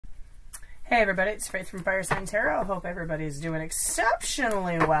Hey everybody, it's Faith from Fire Sign Tarot. I hope everybody's doing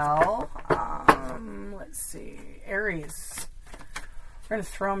exceptionally well. Let's see, Aries. We're going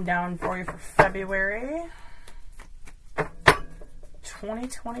to throw them down for you for February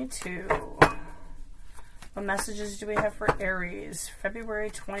 2022. What messages do we have for Aries? February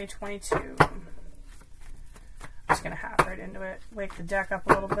 2022. I'm just going to hop right into it. Wake the deck up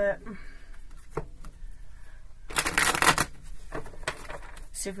a little bit.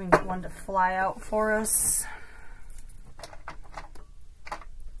 See if we can get one to fly out for us.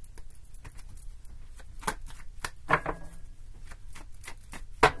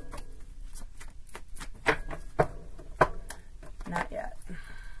 Not yet.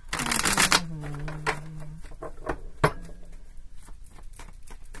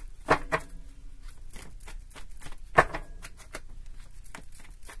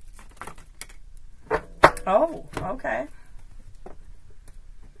 Oh, okay.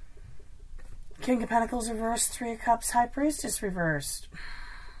 King of Pentacles reversed, Three of Cups, High Priestess reversed.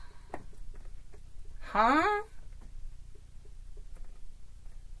 Huh?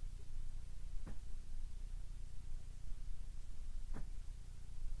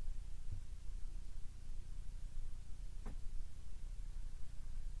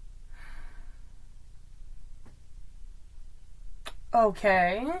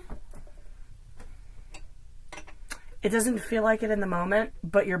 Okay. It doesn't feel like it in the moment,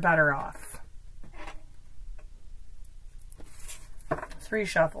 but you're better off. 3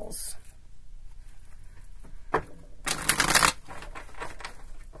 shuffles.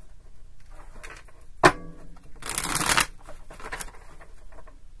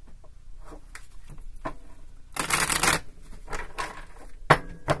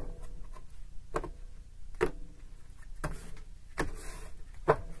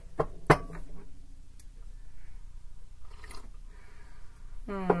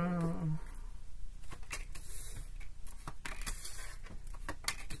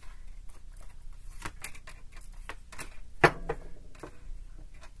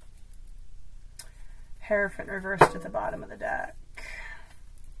 Hierophant reversed at the bottom of the deck.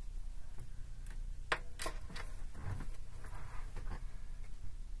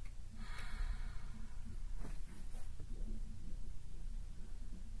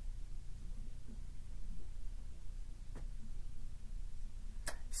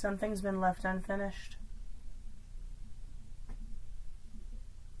 Something's been left unfinished.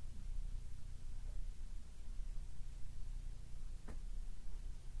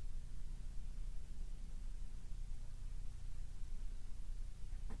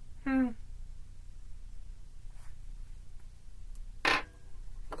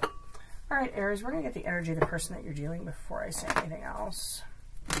 All right, Aries, we're going to get the energy of the person that you're dealing with before I say anything else.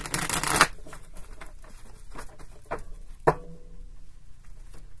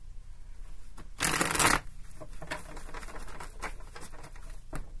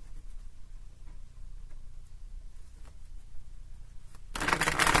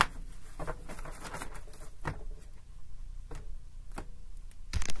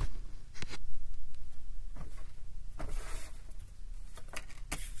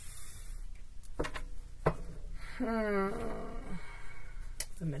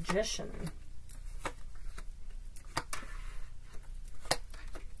 The Magician.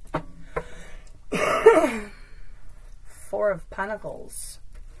 Four of Pentacles.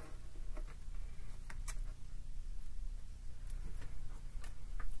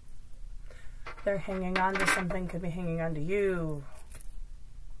 They're hanging on to something, could be hanging on to you.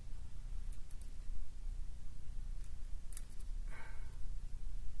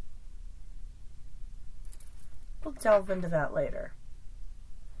 We'll delve into that later.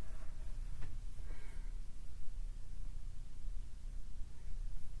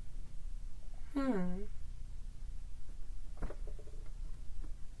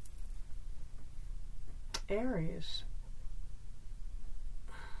 Aries.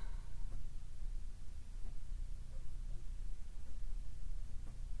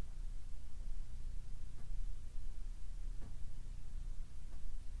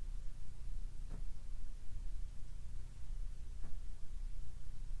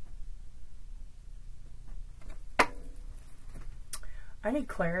 I need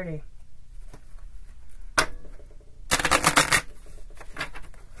clarity.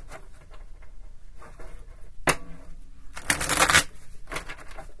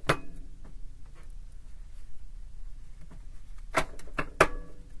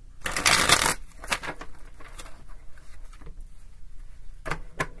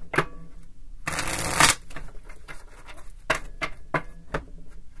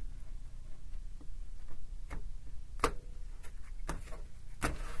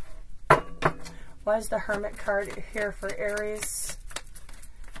 Why is the Hermit card here for Aries?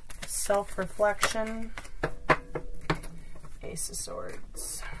 Self-reflection. Ace of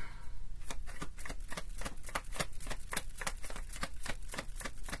Swords.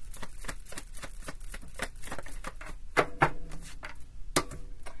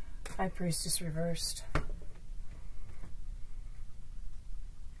 High Priestess reversed.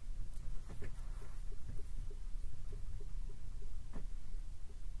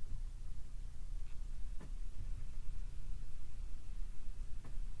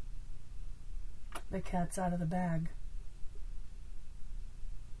 The cat's out of the bag.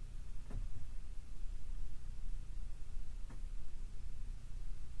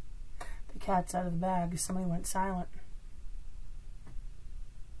 The cat's out of the bag. Somebody went silent.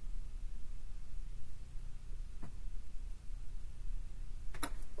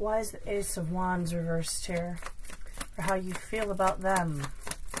 Why is the Ace of Wands reversed here? Or how you feel about them.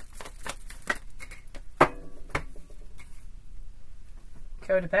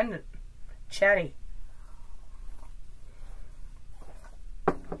 Codependent. Chatty.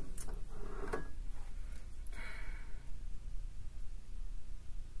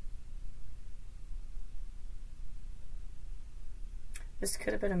 This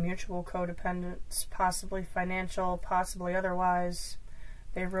could have been a mutual codependence, possibly financial, possibly otherwise.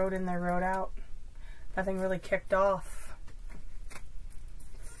 They rode in, they rode out. Nothing really kicked off.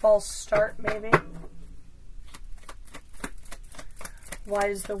 False start, maybe. Why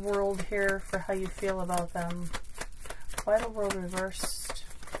is the World here for how you feel about them? Why the World reversed?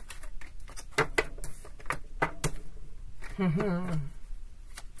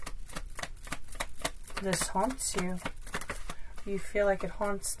 This haunts you. You feel like it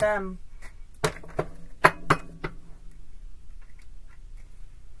haunts them.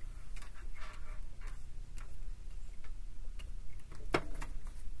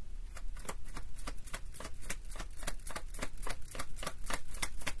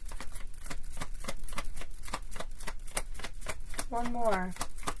 One more.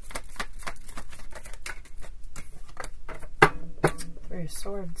 Three of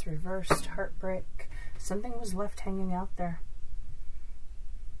Swords reversed. Heartbreak. Something was left hanging out there.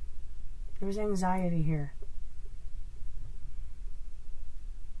 There was anxiety here.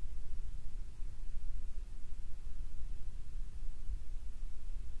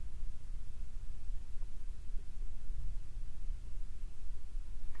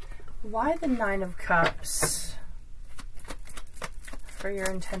 Why the Nine of Cups for your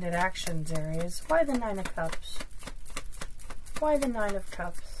intended actions, Aries? Why the Nine of Cups? Why the Nine of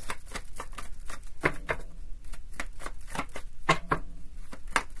Cups?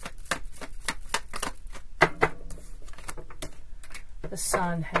 The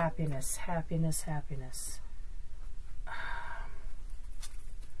Sun, happiness, happiness, happiness.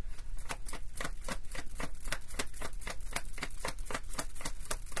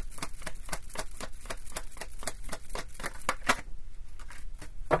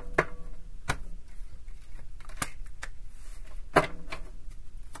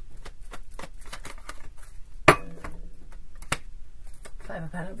 Five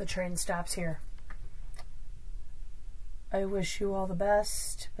of Pentacles, the train stops here. I wish you all the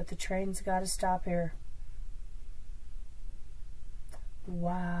best, but the train's got to stop here.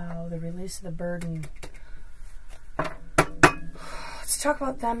 Wow, the release of the burden. Let's talk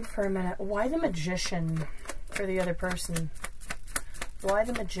about them for a minute. Why the Magician for the other person? Why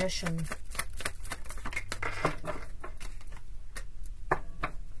the Magician?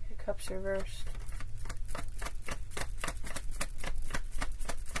 Cups reversed.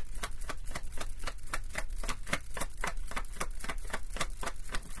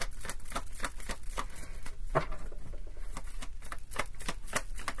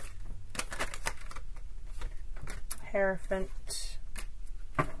 Hierophant.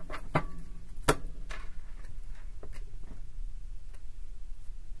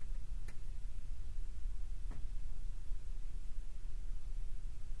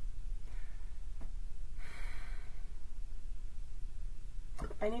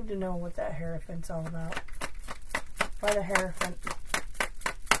 I need to know what that Hierophant's all about. Why the Hierophant?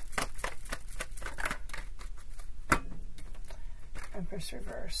 Empress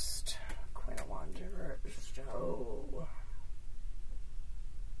reversed. Queen of Wands reversed. Oh.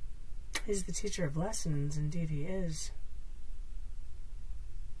 He's the teacher of lessons. Indeed he is.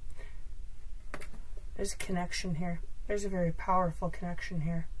 There's a connection here. There's a very powerful connection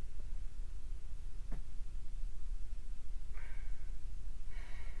here.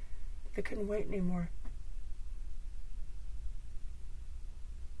 They couldn't wait anymore.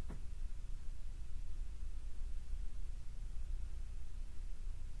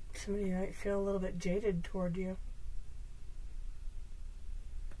 Somebody might feel a little bit jaded toward you.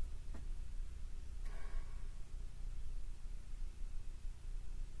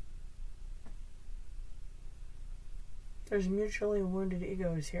 There's mutually wounded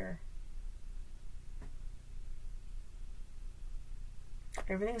egos here.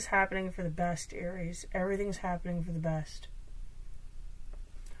 Everything's happening for the best, Aries. Everything's happening for the best.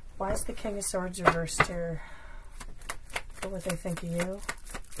 Why is the King of Swords reversed here? For what they think of you.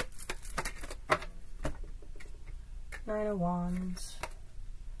 Nine of Wands.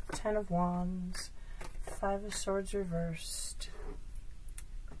 10 of Wands. 5 of Swords reversed.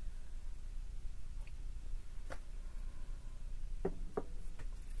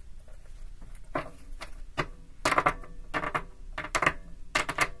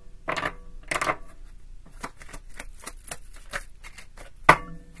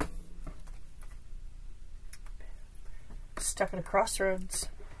 Stuck at a crossroads.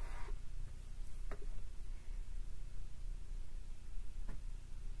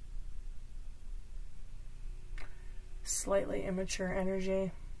 Slightly immature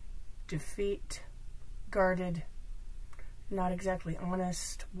energy. Defeat. Guarded. Not exactly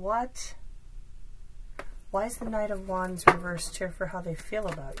honest. What? Why is the Knight of Wands reversed here for how they feel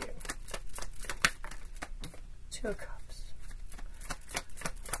about you? 2 of Cups.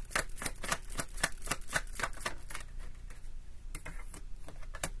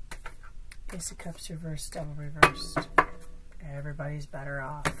 Ace of Cups reversed, Devil reversed. Everybody's better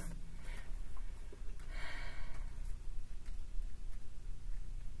off.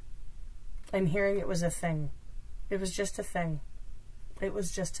 I'm hearing it was a thing. It was just a thing. It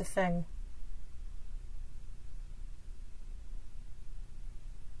was just a thing.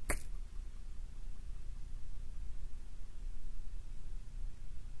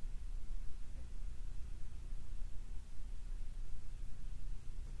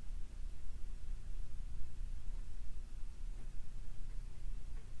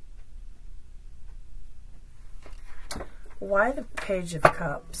 Why the Page of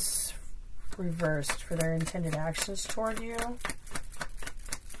Cups reversed for their intended actions toward you?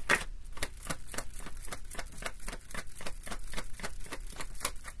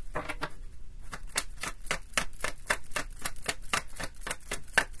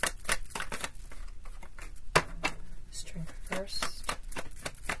 Strength reversed.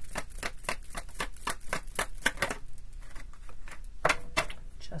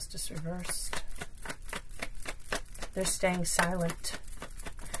 Justice reversed. They're staying silent.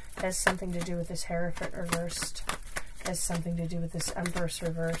 Has something to do with this Hierophant reversed. Has something to do with this Empress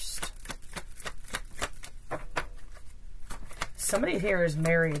reversed. Somebody here is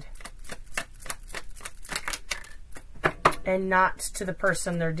married. And not to the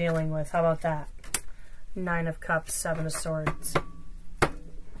person they're dealing with. How about that? 9 of Cups, 7 of Swords.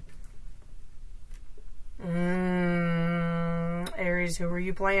 Aries, who were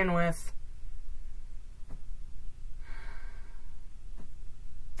you playing with?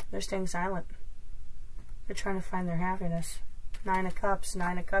 They're staying silent. They're trying to find their happiness. 9 of Cups,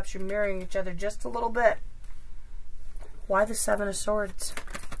 9 of Cups. You're mirroring each other just a little bit. Why the 7 of Swords?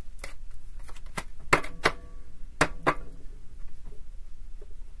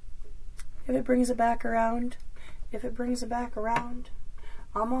 If it brings it back around, if it brings it back around,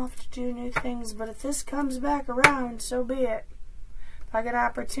 I'm off to do new things, but if this comes back around, so be it. If I get an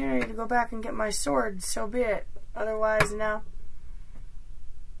opportunity to go back and get my swords, so be it. Otherwise, no.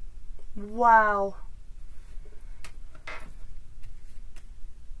 Wow.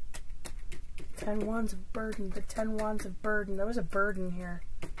 10 Wands of Burden. The 10 Wands of Burden. There was a burden here.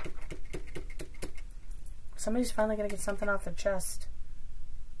 Somebody's finally going to get something off their chest.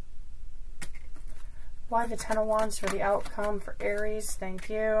 Why the 10 of Wands for the outcome for Aries? Thank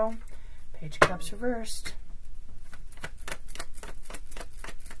you. Page of Cups reversed.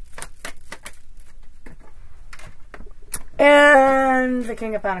 And the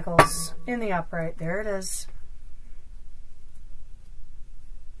King of Pentacles in the upright. There it is.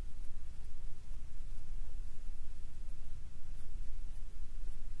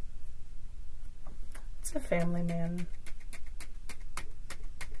 It's a family man.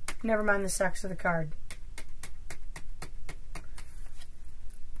 Never mind the sex of the card.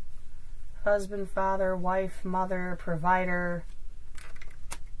 Husband, father, wife, mother, provider.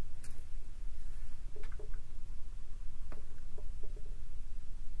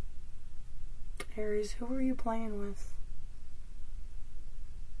 Aries, who were you playing with?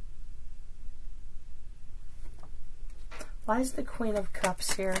 Why is the Queen of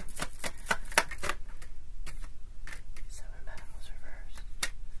Cups here? 7 of Pentacles reversed.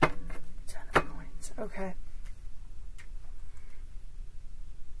 10 of Coins. Okay.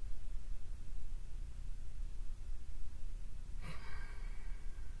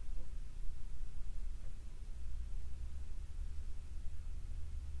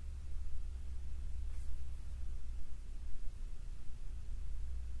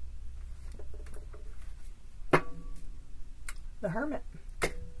 the Hermit.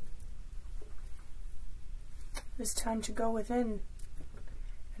 It's time to go within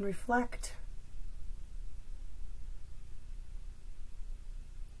and reflect.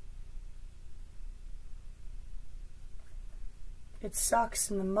 It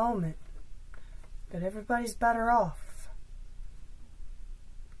sucks in the moment, but everybody's better off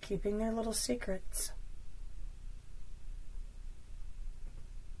keeping their little secrets.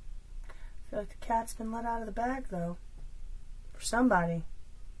 I feel like the cat's been let out of the bag, though, for somebody.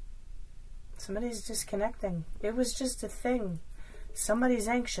 Somebody's disconnecting. It was just a thing. Somebody's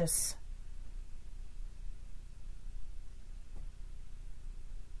anxious.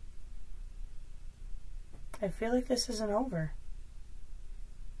 I feel like this isn't over.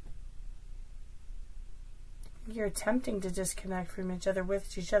 You're attempting to disconnect from each other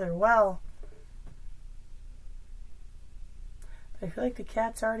with each other well. But I feel like the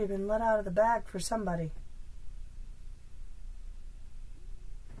cat's already been let out of the bag for somebody.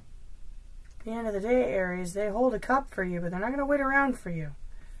 At the end of the day, Aries, they hold a cup for you, but they're not going to wait around for you.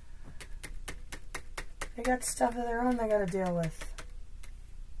 They got stuff of their own they got to deal with.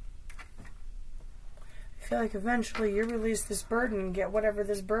 I feel like eventually you release this burden and get whatever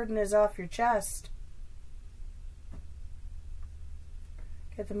this burden is off your chest.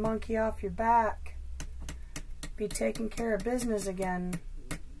 Get the monkey off your back. Be taking care of business again.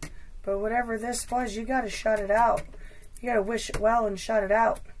 But whatever this was, you got to shut it out. You got to wish it well and shut it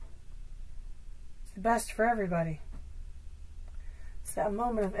out. It's the best for everybody. It's that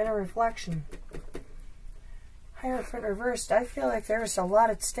moment of inner reflection. Hierophant reversed. I feel like there is a lot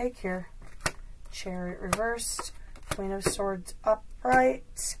at stake here. Chariot reversed. Queen of Swords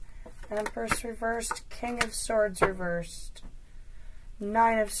upright. Empress reversed. King of Swords reversed.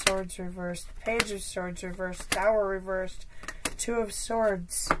 Nine of Swords reversed. Page of Swords reversed. Tower reversed. Two of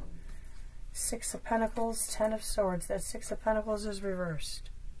Swords. Six of Pentacles. Ten of Swords. That Six of Pentacles is reversed.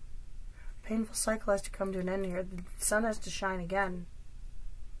 Painful cycle has to come to an end here. The sun has to shine again.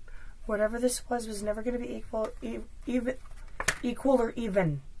 Whatever this was never going to be equal or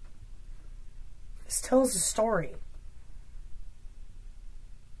even. This tells a story.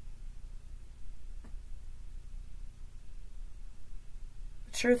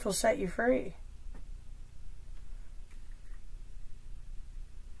 The truth will set you free.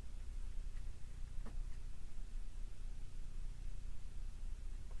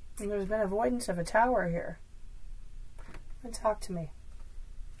 And there's been avoidance of a tower here. And talk to me.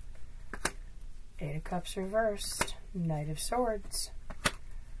 Eight of Cups reversed. Knight of Swords.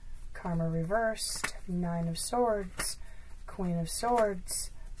 Karma reversed. Nine of Swords. Queen of Swords.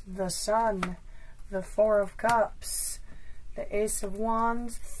 The Sun. The Four of Cups. The Ace of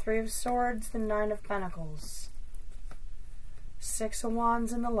Wands. Three of Swords. The Nine of Pentacles. Six of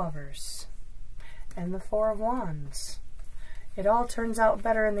Wands and the Lovers. And the Four of Wands. It all turns out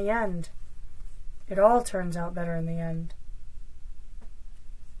better in the end. It all turns out better in the end.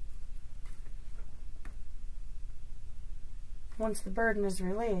 Once the burden is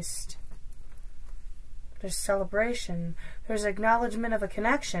released, there's celebration. There's acknowledgement of a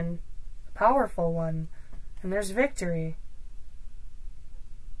connection, a powerful one, and there's victory.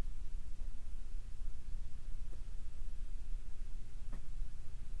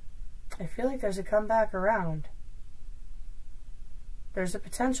 I feel like there's a comeback around. There's a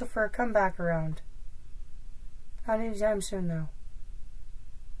potential for a comeback around. Not anytime soon, though.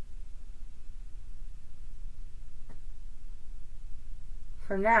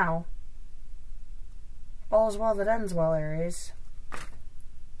 For now, all's well that ends well, Aries.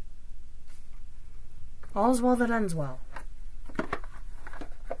 All's well that ends well.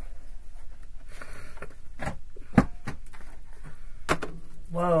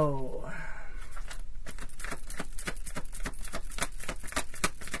 Whoa.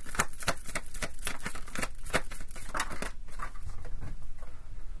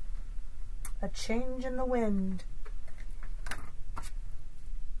 A change in the wind.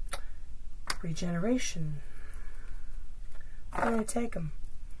 Regeneration. I'm going to take them.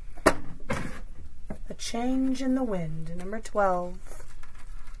 A change in the wind. Number 12.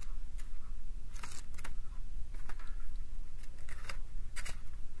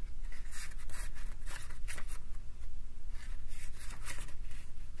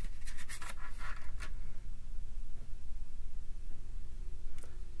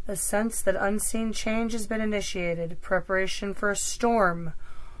 A sense that unseen change has been initiated. Preparation for a storm.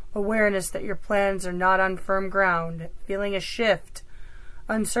 Awareness that your plans are not on firm ground. Feeling a shift.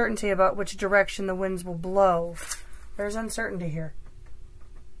 Uncertainty about which direction the winds will blow. There's uncertainty here.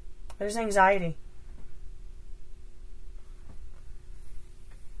 There's anxiety.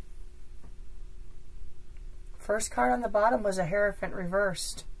 First card on the bottom was a Hierophant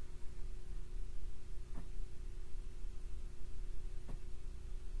reversed.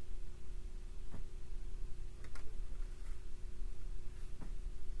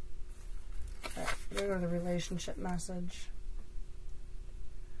 Go to the relationship message.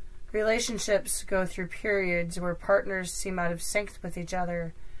 Relationships go through periods where partners seem out of sync with each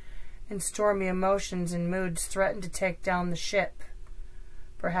other, and stormy emotions and moods threaten to take down the ship.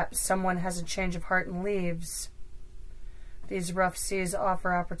 Perhaps someone has a change of heart and leaves. These rough seas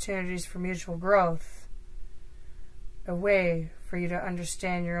offer opportunities for mutual growth, a way for you to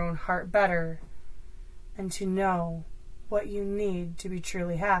understand your own heart better and to know what you need to be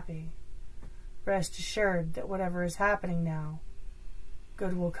truly happy. Rest assured that whatever is happening now,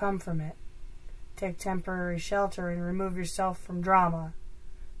 good will come from it. Take temporary shelter and remove yourself from drama.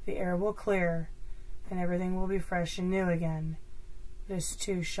 The air will clear, and everything will be fresh and new again. This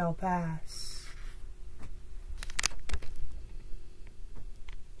too shall pass.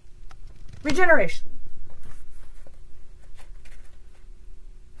 Regeneration.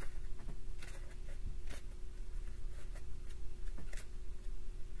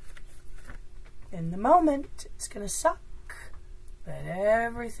 In the moment, it's going to suck, but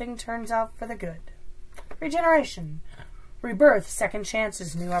everything turns out for the good. Regeneration. Rebirth, second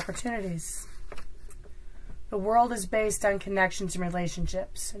chances, new opportunities. The world is based on connections and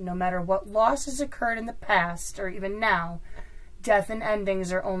relationships. No matter what losses occurred in the past, or even now, death and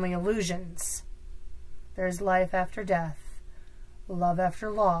endings are only illusions. There is life after death, love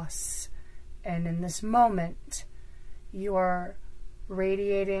after loss, and in this moment, you are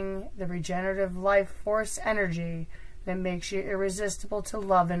radiating the regenerative life force energy that makes you irresistible to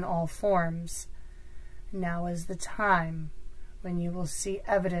love in all forms. Now is the time when you will see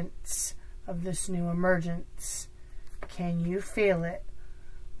evidence of this new emergence. Can you feel it?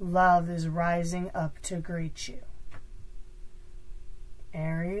 Love is rising up to greet you.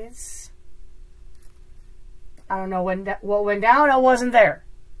 Aries. I don't know what went down. I wasn't there.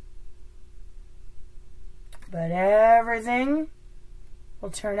 But everything will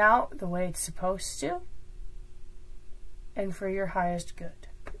turn out the way it's supposed to and for your highest good.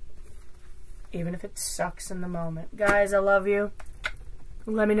 Even if it sucks in the moment. Guys, I love you.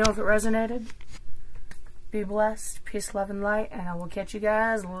 Let me know if it resonated. Be blessed. Peace, love, and light. And I will catch you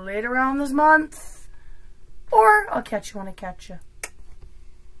guys later on this month. Or I'll catch you when I catch you.